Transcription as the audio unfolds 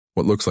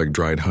what looks like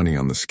dried honey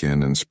on the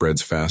skin and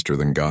spreads faster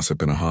than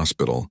gossip in a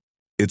hospital.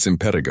 It's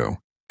impetigo,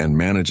 and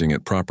managing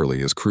it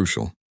properly is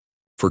crucial.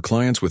 For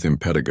clients with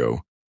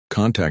impetigo,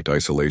 contact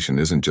isolation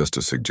isn't just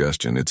a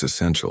suggestion, it's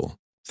essential.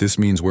 This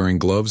means wearing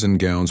gloves and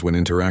gowns when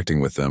interacting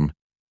with them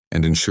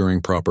and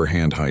ensuring proper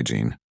hand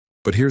hygiene.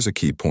 But here's a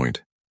key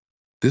point.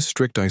 This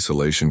strict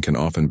isolation can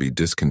often be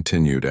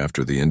discontinued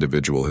after the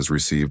individual has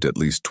received at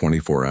least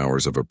 24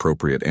 hours of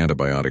appropriate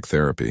antibiotic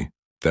therapy.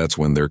 That's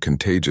when their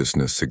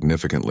contagiousness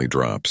significantly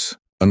drops.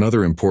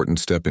 Another important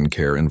step in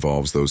care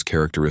involves those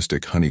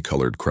characteristic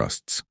honey-colored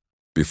crusts.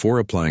 Before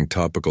applying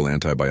topical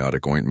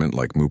antibiotic ointment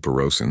like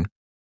Mupirocin,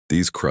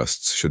 these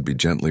crusts should be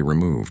gently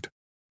removed.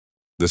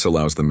 This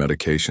allows the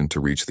medication to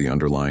reach the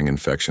underlying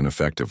infection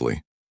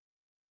effectively.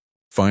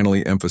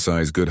 Finally,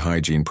 emphasize good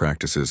hygiene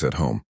practices at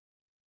home.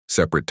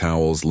 Separate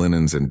towels,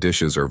 linens, and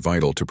dishes are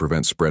vital to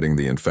prevent spreading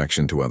the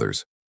infection to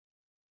others.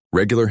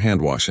 Regular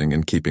hand washing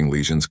and keeping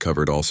lesions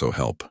covered also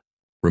help.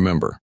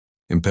 Remember,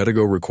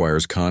 impetigo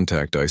requires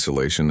contact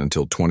isolation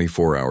until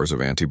 24 hours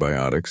of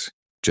antibiotics,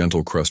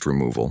 gentle crust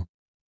removal,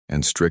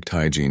 and strict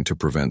hygiene to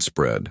prevent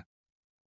spread.